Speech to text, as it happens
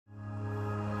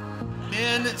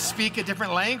Men speak a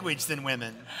different language than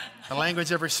women, a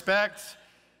language of respect.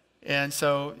 And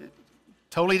so,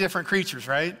 totally different creatures,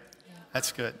 right? Yeah.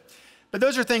 That's good. But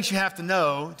those are things you have to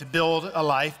know to build a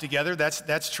life together.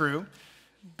 That's true.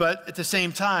 But at the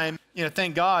same time,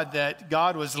 thank God that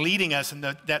God was leading us and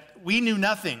that we knew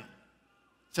nothing.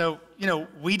 So,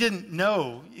 we didn't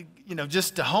know,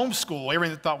 just to homeschool,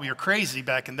 everyone thought we were crazy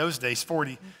back in those days,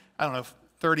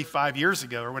 35 years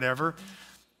ago or whatever.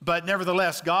 But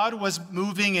nevertheless, God was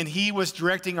moving and he was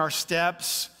directing our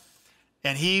steps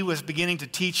and he was beginning to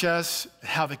teach us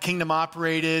how the kingdom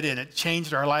operated, and it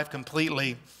changed our life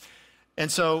completely.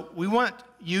 And so we want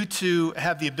you to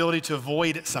have the ability to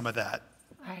avoid some of that.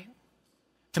 Right.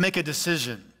 To make a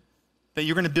decision that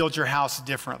you're going to build your house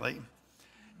differently.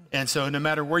 And so no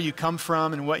matter where you come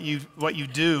from and what you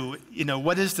do,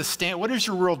 what is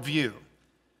your worldview?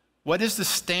 What is the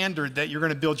standard that you're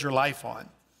going to build your life on?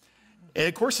 And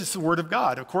of course, it's the Word of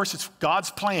God. Of course, it's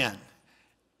God's plan.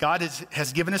 God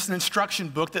has given us an instruction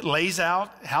book that lays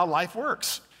out how life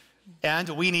works. And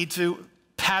we need to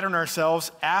pattern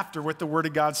ourselves after what the Word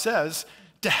of God says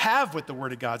to have what the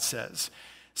Word of God says.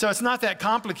 So it's not that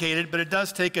complicated, but it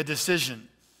does take a decision.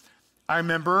 I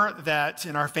remember that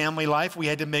in our family life, we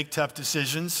had to make tough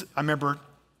decisions. I remember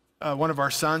one of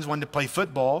our sons wanted to play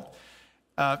football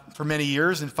for many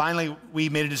years, and finally we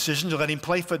made a decision to let him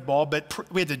play football,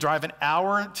 but we had to drive an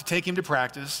hour to take him to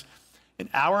practice, an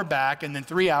hour back, and then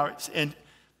 3 hours. And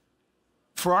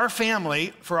for our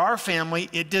family,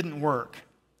 it didn't work.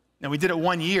 Now, we did it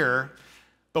 1 year,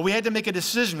 but we had to make a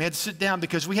decision. We had to sit down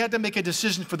because we had to make a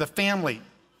decision for the family.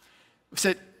 We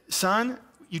said, son,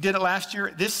 you did it last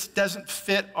year. This doesn't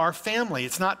fit our family.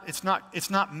 It's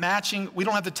not matching. We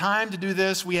don't have the time to do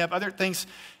this. We have other things.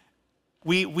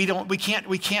 We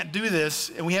can't do this,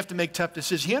 and we have to make tough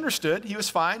decisions. He understood. He was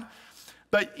fine.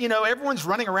 But, everyone's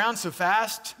running around so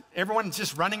fast. Everyone's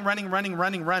just running.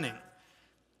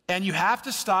 And you have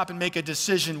to stop and make a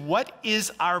decision. What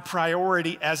is our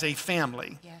priority as a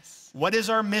family? Yes. What is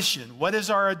our mission? What is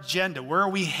our agenda? Where are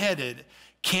we headed?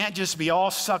 Can't just be all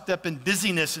sucked up in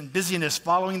busyness,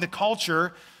 following the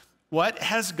culture. What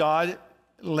has God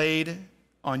laid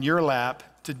on your lap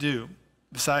to do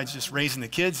besides just raising the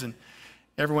kids? And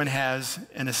everyone has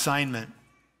an assignment.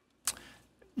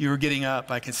 You were getting up,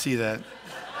 I can see that.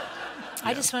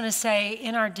 I just want to say,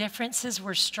 in our differences,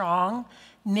 we're strong.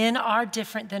 Men are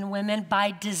different than women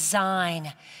by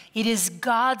design. It is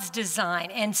God's design.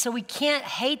 And so we can't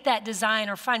hate that design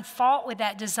or find fault with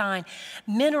that design.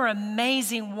 Men are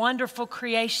amazing, wonderful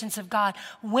creations of God.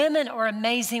 Women are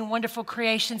amazing, wonderful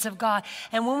creations of God.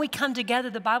 And when we come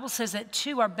together, the Bible says that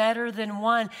two are better than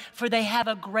one, for they have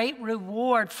a great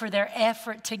reward for their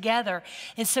effort together.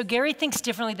 And so Gary thinks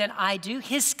differently than I do.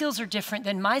 His skills are different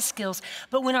than my skills.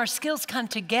 But when our skills come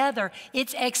together,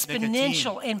 it's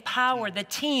exponential in power. The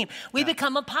team. We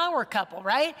become a power couple,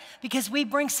 right? Because we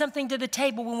bring something to the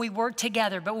table when we work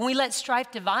together. But when we let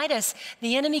strife divide us,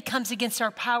 the enemy comes against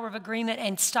our power of agreement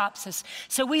and stops us.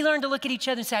 So we learn to look at each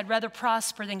other and say, I'd rather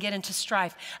prosper than get into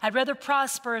strife. I'd rather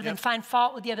prosper than find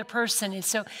fault with the other person. And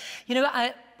so,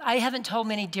 I haven't told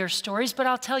many deer stories, but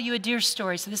I'll tell you a deer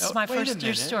story. So this is my first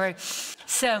deer story.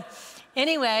 So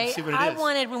anyway,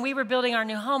 when we were building our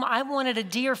new home, I wanted a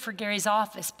deer for Gary's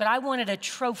office, but I wanted a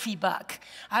trophy buck.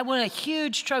 I wanted a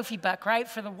huge trophy buck, right,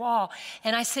 for the wall.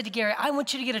 And I said to Gary, I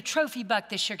want you to get a trophy buck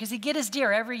this year, because he'd get his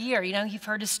deer every year. You've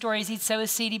heard his stories. He'd sow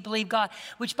his seed. He believed God,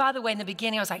 which, by the way, in the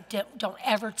beginning, I was like, don't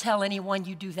ever tell anyone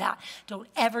you do that. Don't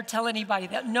ever tell anybody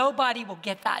that. Nobody will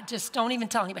get that. Just don't even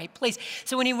tell anybody, please.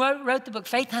 So when he wrote the book,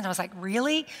 Faith Hunt, I was like,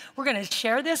 really? We're going to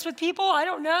share this with people? I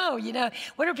don't know.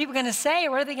 What are people going to say,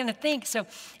 or what are they going to think? So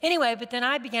anyway, but then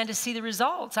I began to see the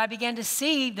results. I began to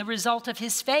see the result of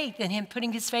his faith and him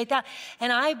putting his faith out.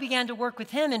 And I began to work with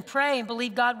him and pray and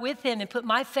believe God with him and put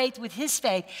my faith with his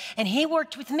faith. And he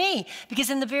worked with me,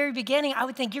 because in the very beginning, I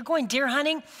would think, you're going deer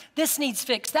hunting? This needs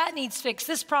fixed. That needs fixed.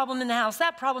 This problem in the house,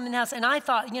 that problem in the house. And I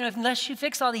thought, unless you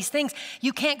fix all these things,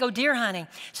 you can't go deer hunting.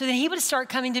 So then he would start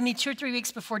coming to me 2 or 3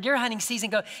 weeks before deer hunting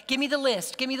season, go, give me the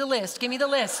list, give me the list, give me the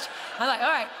list. I'm like, all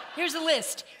right, here's the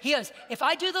list. He goes, if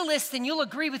I do the list, then you'll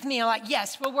agree with me. I'm like,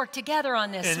 yes, we'll work together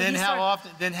on this. And then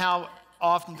how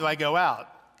often do I go out?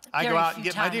 I go out and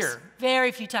get my deer.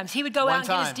 Very few times. He would go out and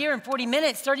get his deer in 40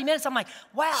 minutes, 30 minutes. I'm like,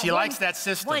 wow. She likes that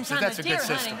system, One so time that's of a good deer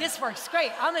system. hunting, this works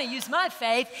great. I'm going to use my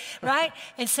faith, right?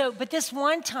 And so, but this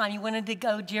one time he wanted to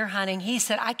go deer hunting. He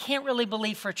said, I can't really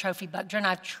believe for a trophy buck, Drenda.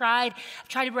 I've tried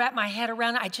to wrap my head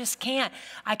around it. I just can't.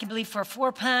 I can believe for a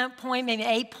 4-point, maybe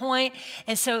 8-point.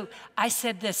 And so I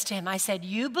said this to him. I said,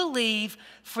 you believe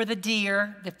for the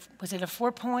deer, was it a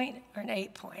 4-point or an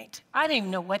 8-point? I didn't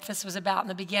even know what this was about in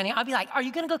the beginning. I'd be like, are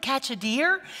you going to go catch a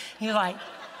deer? You're like,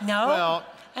 no. Well,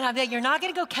 and I'd be like, you're not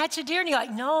going to go catch a deer? And you're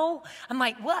like, no. I'm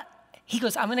like, what? He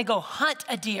goes, I'm going to go hunt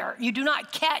a deer. You do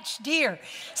not catch deer.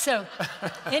 So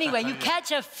anyway, you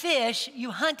catch a fish,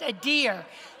 you hunt a deer.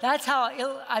 That's how,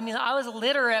 I was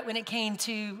illiterate when it came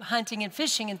to hunting and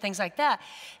fishing and things like that.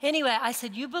 Anyway, I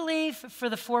said, you believe for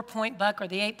the 4-point buck or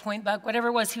the 8-point buck, whatever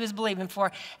it was he was believing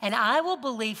for, and I will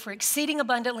believe for exceeding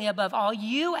abundantly above all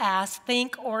you ask,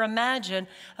 think, or imagine,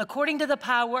 according to the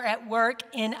power at work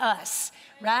in us,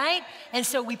 right? And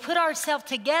so we put ourselves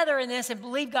together in this and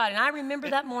believe God. And I remember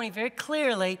that morning very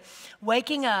clearly,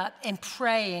 waking up and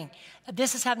praying.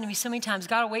 This has happened to me so many times.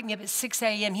 God will wake me up at 6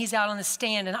 a.m. He's out on the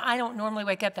stand, and I don't normally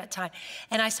wake up that time.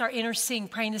 And I start interceding,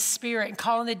 praying the Spirit, and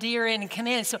calling the deer in and come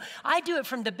in. So I do it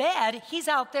from the bed. He's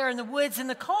out there in the woods in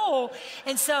the cold.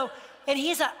 And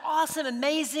he's an awesome,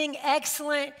 amazing,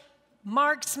 excellent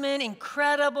marksman,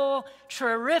 incredible,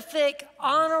 terrific,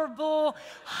 honorable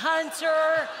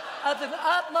hunter of the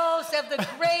utmost, of the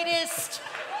greatest.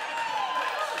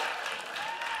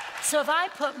 So if I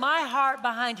put my heart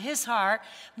behind his heart,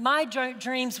 my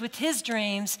dreams with his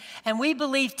dreams, and we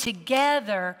believe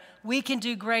together, we can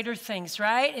do greater things,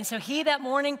 right? And so that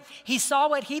morning, he saw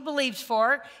what he believed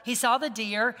for. He saw the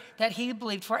deer that he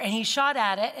believed for, and he shot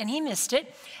at it, and he missed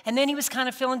it. And then he was kind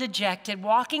of feeling dejected.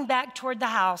 Walking back toward the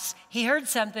house, he heard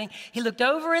something. He looked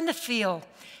over in the field,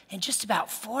 and just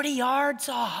about 40 yards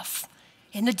off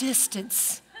in the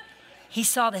distance, he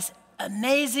saw this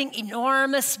amazing,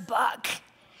 enormous buck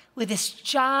with this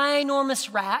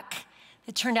ginormous rack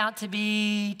that turned out to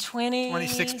be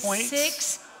 26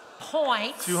 points.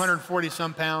 240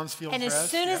 some pounds, field And dress. as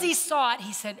soon as he saw it,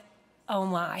 he said, oh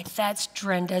my, that's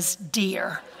Drenda's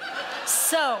deer.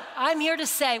 So I'm here to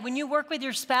say, when you work with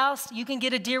your spouse, you can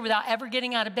get a deer without ever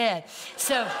getting out of bed.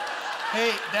 So.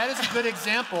 Hey, that is a good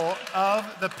example of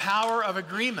the power of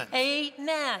agreement.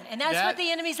 Amen. And that's what the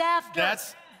enemy's after.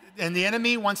 And the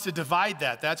enemy wants to divide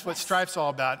that. That's what strife's all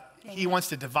about. Amen. He wants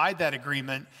to divide that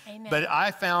agreement. Amen. But I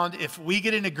found if we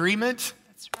get an agreement,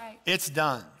 that's right. It's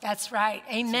done. That's right.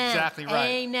 Amen. That's exactly right.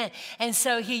 Amen. And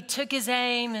so he took his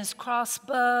aim, his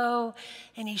crossbow,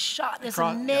 and he shot this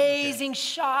amazing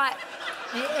shot.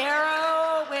 The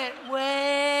arrow went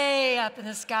way up in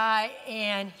the sky,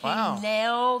 and he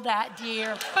nailed that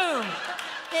deer. Boom.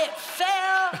 It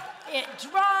fell. It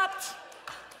dropped.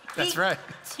 That's right.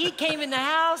 He came in the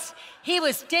house. He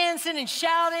was dancing and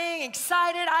shouting,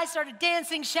 excited. I started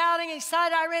dancing, shouting,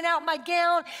 excited. I ran out in my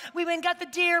gown. We went and got the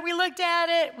deer. We looked at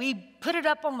it. We put it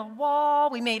up on the wall.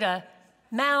 We made a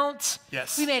mount.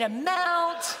 Yes. We made a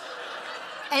mount.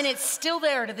 And it's still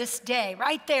there to this day,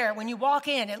 right there. When you walk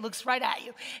in, it looks right at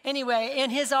you. Anyway,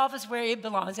 in his office where it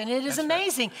belongs. And it is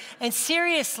amazing. Right. And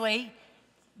seriously,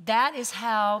 that is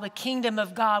how the kingdom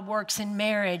of God works in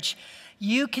marriage.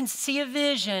 You can see a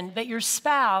vision, but your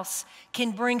spouse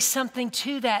can bring something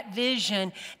to that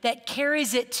vision that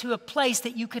carries it to a place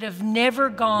that you could have never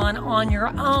gone on your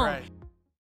own. That's right.